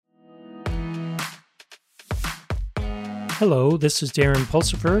Hello, this is Darren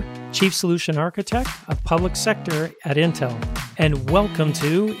Pulsifer, Chief Solution Architect of Public Sector at Intel, and welcome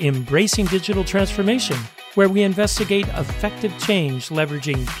to Embracing Digital Transformation, where we investigate effective change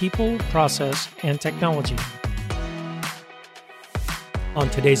leveraging people, process, and technology. On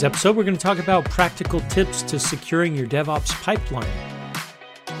today's episode, we're going to talk about practical tips to securing your DevOps pipeline.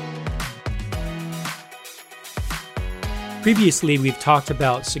 Previously, we've talked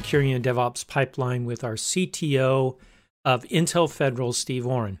about securing a DevOps pipeline with our CTO of Intel Federal, Steve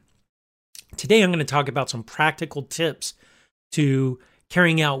Oren. Today, I'm going to talk about some practical tips to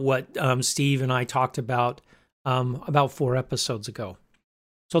carrying out what Steve and I talked about 4 episodes ago.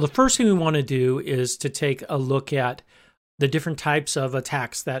 So the first thing we want to do is to take a look at the different types of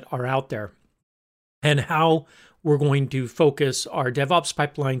attacks that are out there and how we're going to focus our DevOps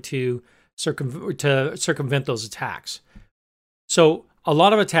pipeline to circumvent those attacks. So a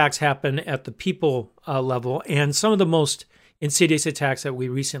lot of attacks happen at the people level, and some of the most insidious attacks that we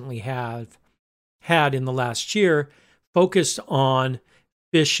recently have had in the last year focused on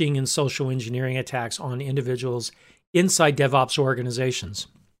phishing and social engineering attacks on individuals inside DevOps organizations.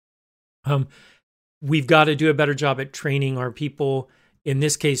 We've got to do a better job at training our people. In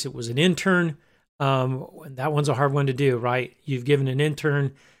this case, it was an intern. That one's a hard one to do, right? You've given an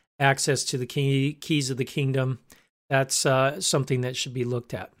intern access to the keys of the kingdom. That's something that should be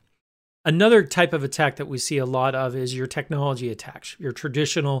looked at. Another type of attack that we see a lot of is your technology attacks, your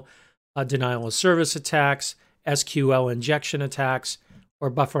traditional denial of service attacks, SQL injection attacks, or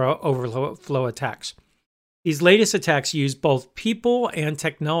buffer overflow attacks. These latest attacks use both people and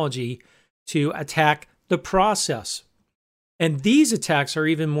technology to attack the process. And these attacks are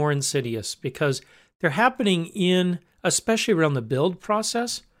even more insidious because they're happening especially around the build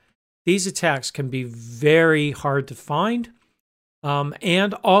process. These attacks can be very hard to find,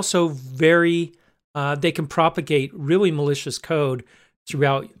 and also they can propagate really malicious code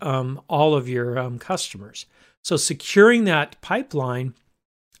throughout all of your customers. So securing that pipeline,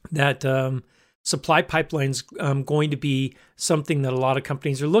 that supply pipeline is going to be something that a lot of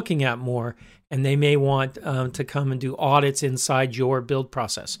companies are looking at more, and they may want to come and do audits inside your build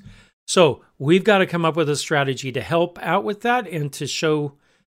process. So we've got to come up with a strategy to help out with that and to show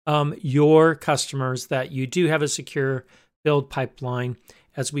your customers that you do have a secure build pipeline,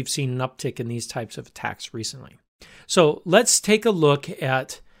 as we've seen an uptick in these types of attacks recently. So let's take a look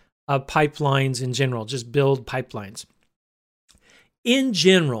at pipelines in general, just build pipelines. In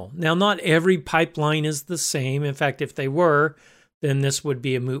general, now not every pipeline is the same. In fact, if they were, then this would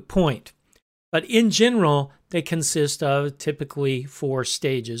be a moot point. But in general, they consist of typically 4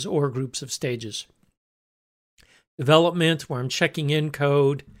 stages or groups of stages. Development, where I'm checking in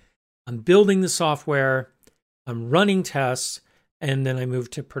code, I'm building the software, I'm running tests, and then I move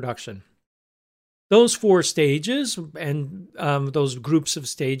to production. Those 4 stages and those groups of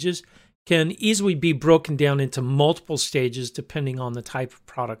stages can easily be broken down into multiple stages depending on the type of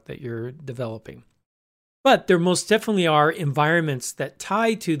product that you're developing. But there most definitely are environments that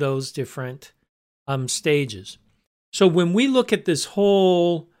tie to those different stages. So when we look at this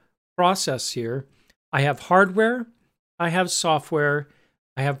whole process here, I have hardware, I have software,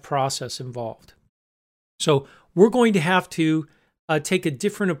 I have process involved. So we're going to have to take a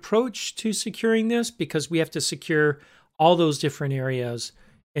different approach to securing this because we have to secure all those different areas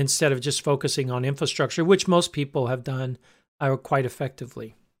instead of just focusing on infrastructure, which most people have done quite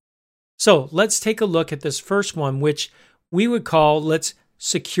effectively. So let's take a look at this first one, which we would call, let's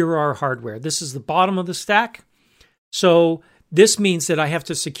secure our hardware. This is the bottom of the stack. So this means that I have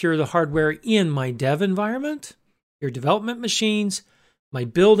to secure the hardware in my dev environment, your development machines, my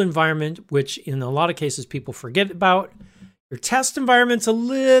build environment, which in a lot of cases people forget about. Your test environment's a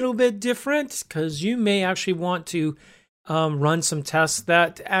little bit different because you may actually want to run some tests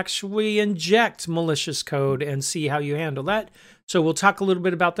that actually inject malicious code and see how you handle that. So we'll talk a little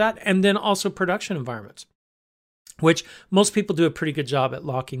bit about that. And then also production environments, which most people do a pretty good job at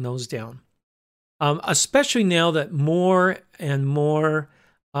locking those down. Especially now that more and more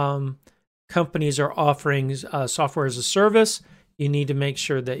companies are offering software as a service, you need to make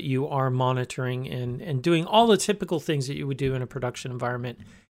sure that you are monitoring and doing all the typical things that you would do in a production environment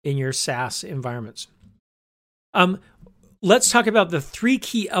in your SaaS environments. Let's talk about the 3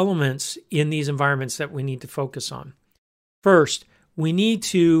 key elements in these environments that we need to focus on. First, we need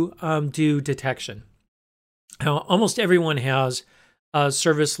to do detection. Now, almost everyone has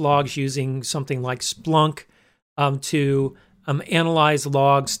service logs using something like Splunk to analyze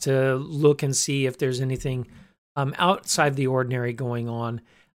logs to look and see if there's anything outside the ordinary going on.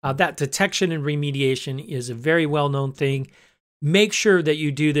 That detection and remediation is a very well-known thing. Make sure that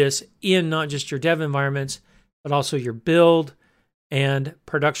you do this in not just your dev environments, but also your build and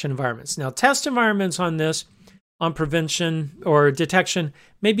production environments. Now, test environments on this, on prevention or detection,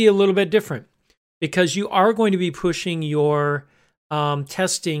 may be a little bit different because you are going to be pushing your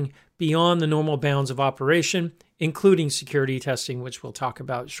testing beyond the normal bounds of operation, including security testing, which we'll talk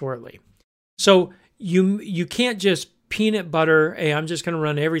about shortly. So you can't just peanut butter, hey, I'm just going to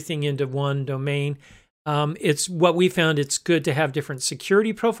run everything into one domain. It's what we found, it's good to have different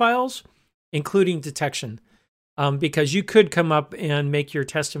security profiles, including detection, because you could come up and make your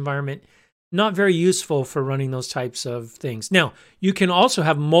test environment not very useful for running those types of things. Now, you can also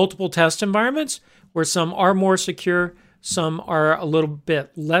have multiple test environments where some are more secure, some are a little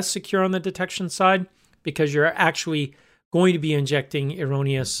bit less secure on the detection side, because you're actually going to be injecting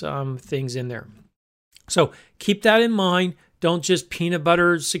erroneous things in there. So keep that in mind. Don't just peanut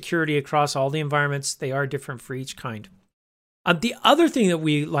butter security across all the environments. They are different for each kind. The other thing that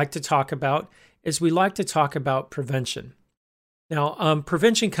we like to talk about is we like to talk about prevention. Now,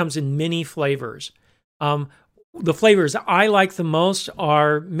 prevention comes in many flavors. The flavors I like the most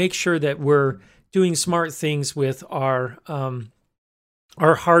are make sure that we're doing smart things with our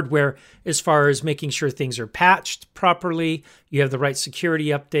hardware as far as making sure things are patched properly, you have the right security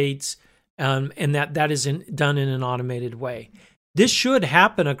updates, and that is done in an automated way. This should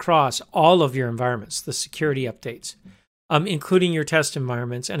happen across all of your environments, the security updates, including your test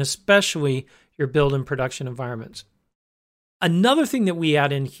environments, and especially your build and production environments. Another thing that we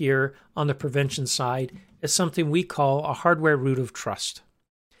add in here on the prevention side is something we call a hardware root of trust.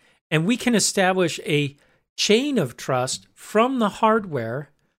 And we can establish a chain of trust from the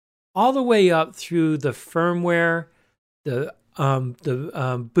hardware all the way up through the firmware, the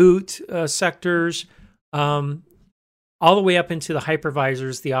boot sectors, all the way up into the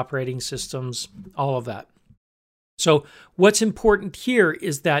hypervisors, the operating systems, all of that. So what's important here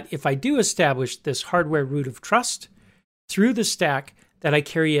is that if I do establish this hardware root of trust through the stack, that I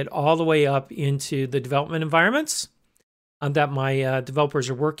carry it all the way up into the development environments that my developers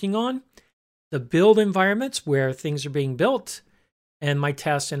are working on, the build environments where things are being built, and my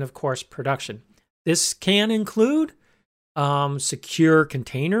test, and of course, production. This can include secure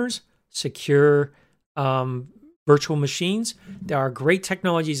containers, secure virtual machines. There are great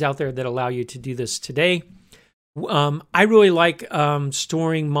technologies out there that allow you to do this today. I really like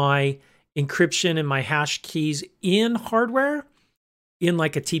storing my encryption and my hash keys in hardware, in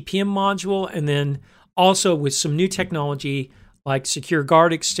like a TPM module, and then also with some new technology like Secure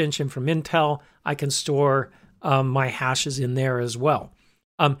Guard extension from Intel, I can store my hashes in there as well.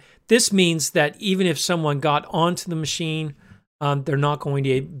 This means that even if someone got onto the machine, they're not going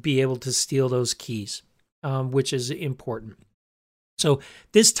to be able to steal those keys, which is important. So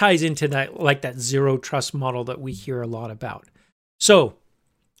this ties into that zero trust model that we hear a lot about. So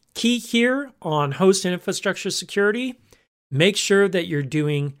key here on host and infrastructure security, make sure that you're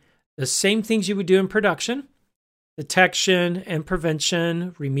doing the same things you would do in production, detection and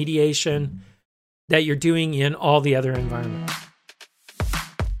prevention, remediation, that you're doing in all the other environments.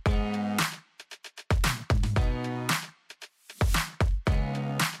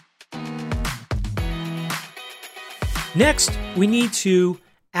 Next, we need to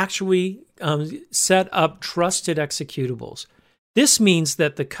actually set up trusted executables. This means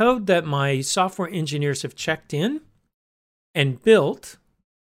that the code that my software engineers have checked in and built,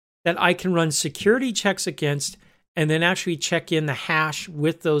 that I can run security checks against and then actually check in the hash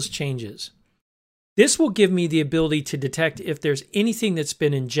with those changes. This will give me the ability to detect if there's anything that's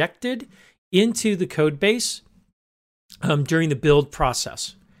been injected into the code base during the build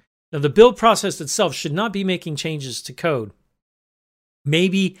process. Now, the build process itself should not be making changes to code.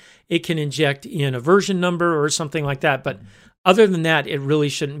 Maybe it can inject in a version number or something like that, but other than that, it really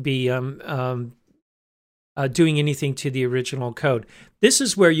shouldn't be doing anything to the original code. This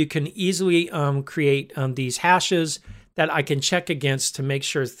is where you can easily create these hashes that I can check against to make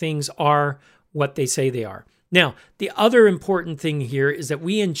sure things are what they say they are. Now, the other important thing here is that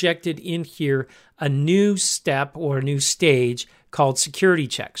we injected in here a new step or a new stage called security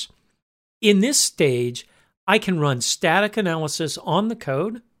checks. In this stage, I can run static analysis on the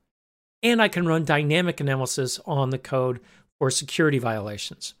code, and I can run dynamic analysis on the code for security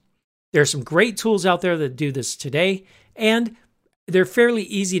violations. There are some great tools out there that do this today, and they're fairly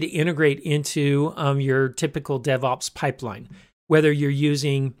easy to integrate into your typical DevOps pipeline, whether you're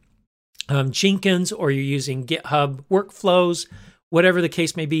using Jenkins or you're using GitHub workflows, whatever the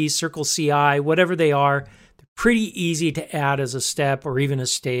case may be, Circle CI, whatever they are, they're pretty easy to add as a step or even a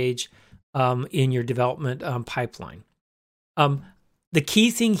stage in your development pipeline. The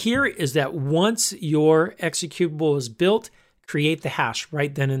key thing here is that once your executable is built, create the hash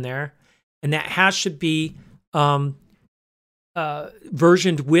right then and there. And that hash should be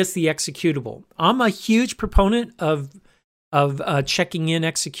versioned with the executable. I'm a huge proponent of checking in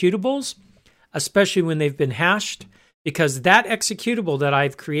executables, especially when they've been hashed, because that executable that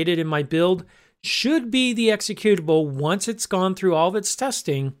I've created in my build should be the executable once it's gone through all of its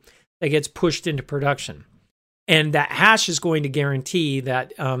testing that gets pushed into production. And that hash is going to guarantee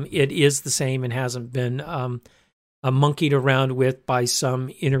that it is the same and hasn't been monkeyed around with by some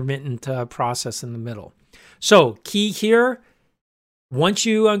intermittent process in the middle. So key here, once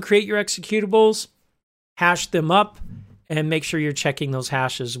you create your executables, hash them up and make sure you're checking those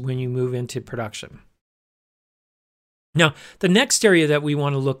hashes when you move into production. Now, the next area that we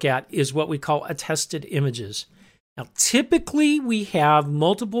want to look at is what we call attested images. Now, typically we have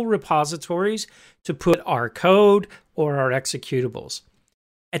multiple repositories to put our code or our executables.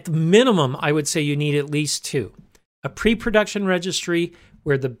 At the minimum, I would say you need at least two. A pre-production registry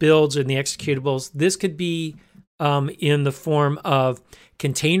where the builds and the executables, this could be in the form of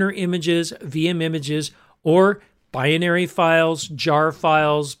container images, VM images, or binary files, jar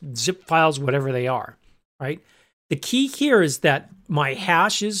files, zip files, whatever they are, right? The key here is that my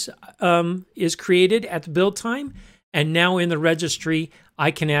hash is created at the build time, and now in the registry,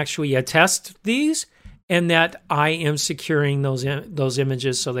 I can actually attest these, and that I am securing those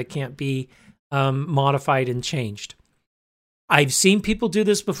images so they can't be modified and changed. I've seen people do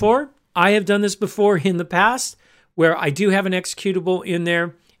this before. I have done this before in the past, where I do have an executable in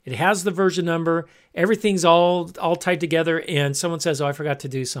there. It has the version number. Everything's all tied together, and someone says, "Oh, I forgot to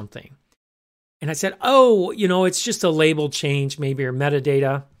do something." And I said, "Oh, it's just a label change, maybe, or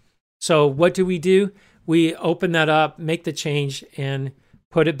metadata." So what do? We open that up, make the change, and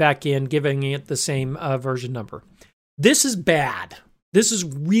put it back in, giving it the same version number. This is bad. This is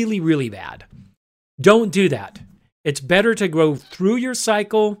really, really bad. Don't do that. It's better to go through your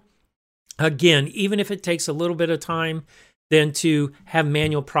cycle, again, even if it takes a little bit of time, than to have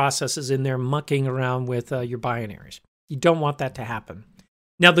manual processes in there mucking around with your binaries. You don't want that to happen.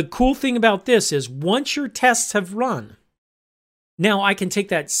 Now, the cool thing about this is once your tests have run, now I can take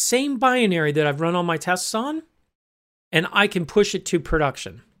that same binary that I've run all my tests on, and I can push it to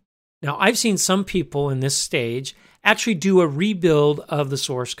production. Now, I've seen some people in this stage actually do a rebuild of the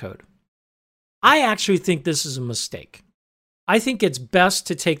source code. I actually think this is a mistake. I think it's best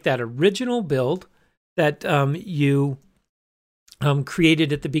to take that original build that you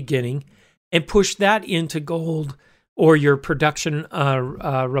created at the beginning and push that into Gold or your production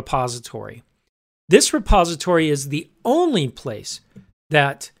repository. This repository is the only place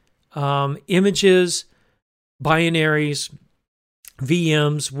that images, binaries,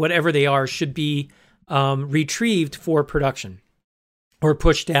 VMs, whatever they are, should be retrieved for production or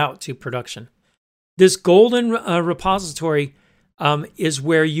pushed out to production. This golden repository is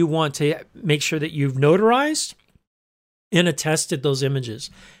where you want to make sure that you've notarized and attested those images.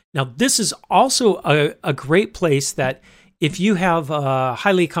 Now, this is also a great place that if you have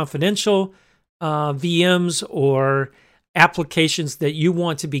highly confidential VMs or applications that you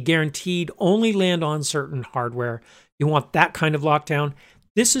want to be guaranteed only land on certain hardware, you want that kind of lockdown,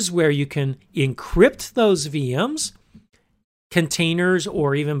 this is where you can encrypt those VMs, containers,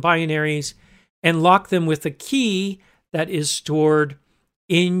 or even binaries, and lock them with a key that is stored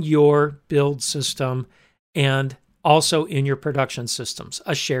in your build system and also in your production systems,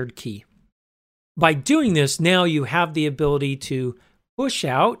 a shared key. By doing this, now you have the ability to push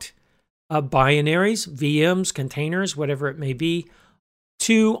out binaries, VMs, containers, whatever it may be,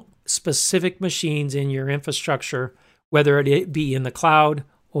 to specific machines in your infrastructure, whether it be in the cloud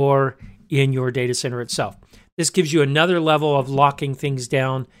or in your data center itself. This gives you another level of locking things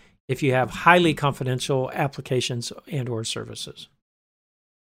down if you have highly confidential applications and or services.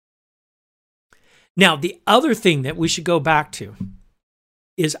 Now, the other thing that we should go back to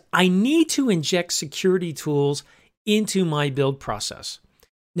is I need to inject security tools into my build process.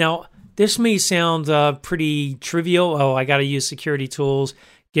 Now, this may sound pretty trivial. Oh, I got to use security tools,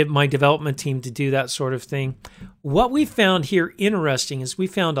 get my development team to do that sort of thing. What we found here interesting is we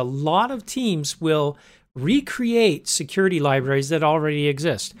found a lot of teams will recreate security libraries that already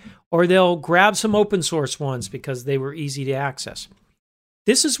exist, or they'll grab some open source ones because they were easy to access.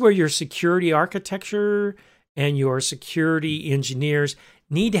 This is where your security architecture and your security engineers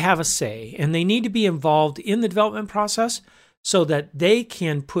need to have a say, and they need to be involved in the development process so that they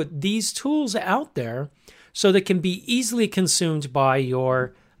can put these tools out there so they can be easily consumed by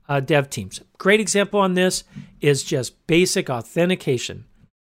your dev teams. Great example on this is just basic authentication,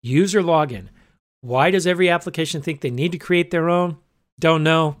 user login. Why does every application think they need to create their own? Don't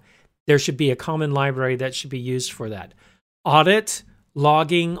know. There should be a common library that should be used for that. Audit,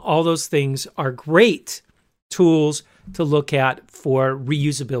 logging, all those things are great tools to look at for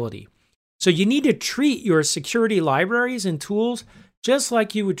reusability. So you need to treat your security libraries and tools just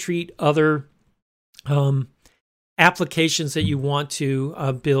like you would treat other applications that you want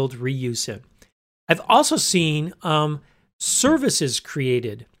to build reuse in. I've also seen services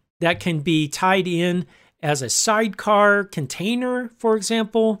created that can be tied in as a sidecar container, for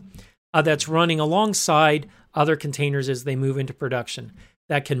example, that's running alongside other containers as they move into production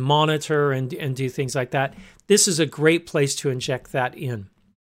that can monitor and do things like that. This is a great place to inject that in.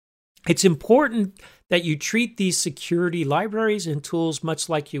 It's important that you treat these security libraries and tools much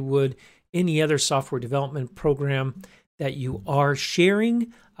like you would any other software development program that you are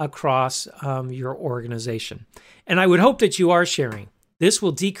sharing across your organization. And I would hope that you are sharing. This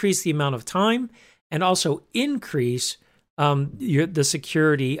will decrease the amount of time and also increase the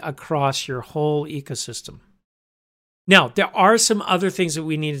security across your whole ecosystem. Now, there are some other things that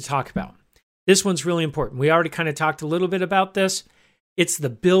we need to talk about. This one's really important. We already kind of talked a little bit about this. It's the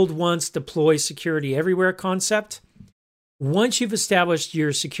build once, deploy security everywhere concept. Once you've established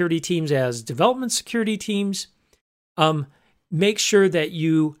your security teams as development security teams, make sure that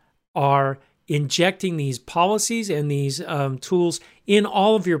you are injecting these policies and these tools in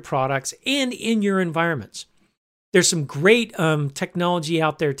all of your products and in your environments. There's some great technology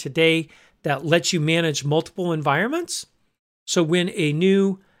out there today that lets you manage multiple environments. So when a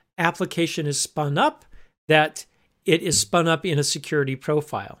new application is spun up, that it is spun up in a security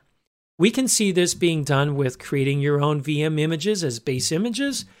profile. We can see this being done with creating your own VM images as base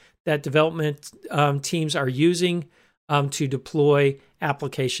images that development teams are using to deploy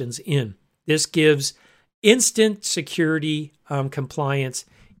applications in. This gives instant security compliance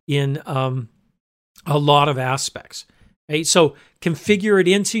in a lot of aspects. Okay? So configure it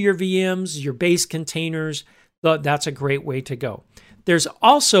into your VMs, your base containers. That's a great way to go. There's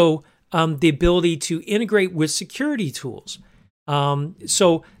also the ability to integrate with security tools.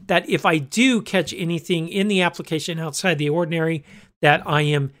 So that if I do catch anything in the application outside the ordinary, that I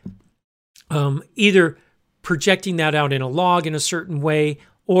am either projecting that out in a log in a certain way,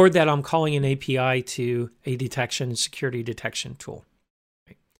 or that I'm calling an API to a detection and security detection tool.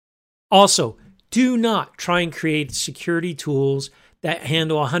 Also, do not try and create security tools that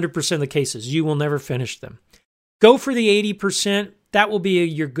handle 100% of the cases. You will never finish them. Go for the 80%. That will be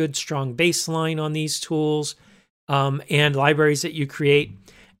your good, strong baseline on these tools and libraries that you create.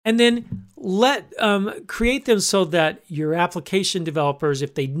 And then create them so that your application developers,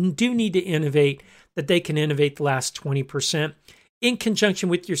 if they do need to innovate, that they can innovate the last 20% in conjunction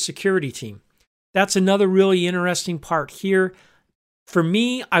with your security team. That's another really interesting part here. For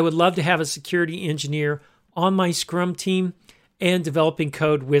me, I would love to have a security engineer on my Scrum team and developing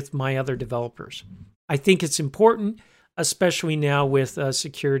code with my other developers. I think it's important, especially now with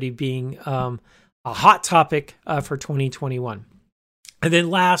security being a hot topic for 2021. And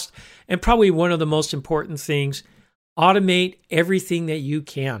then last, and probably one of the most important things, automate everything that you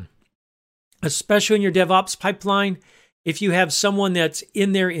can, especially in your DevOps pipeline. If you have someone that's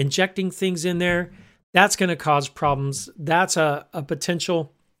in there injecting things in there, that's going to cause problems. That's a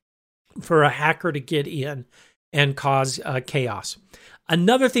potential for a hacker to get in and cause chaos.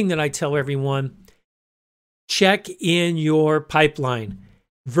 Another thing that I tell everyone, check in your pipeline,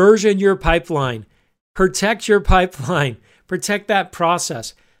 version your pipeline, protect your pipeline, protect that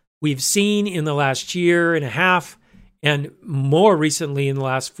process. We've seen in the last year and a half, and more recently in the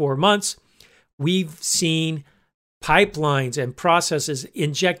last 4 months, we've seen pipelines and processes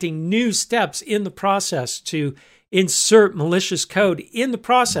injecting new steps in the process to insert malicious code in the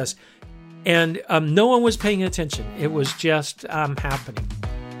process. And no one was paying attention. It was just happening.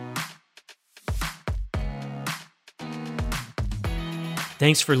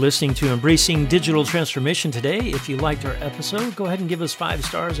 Thanks for listening to Embracing Digital Transformation today. If you liked our episode, go ahead and give us 5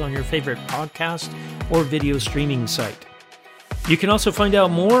 stars on your favorite podcast or video streaming site. You can also find out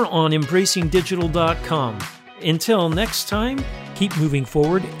more on embracingdigital.com. Until next time, keep moving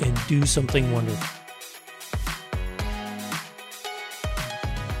forward and do something wonderful.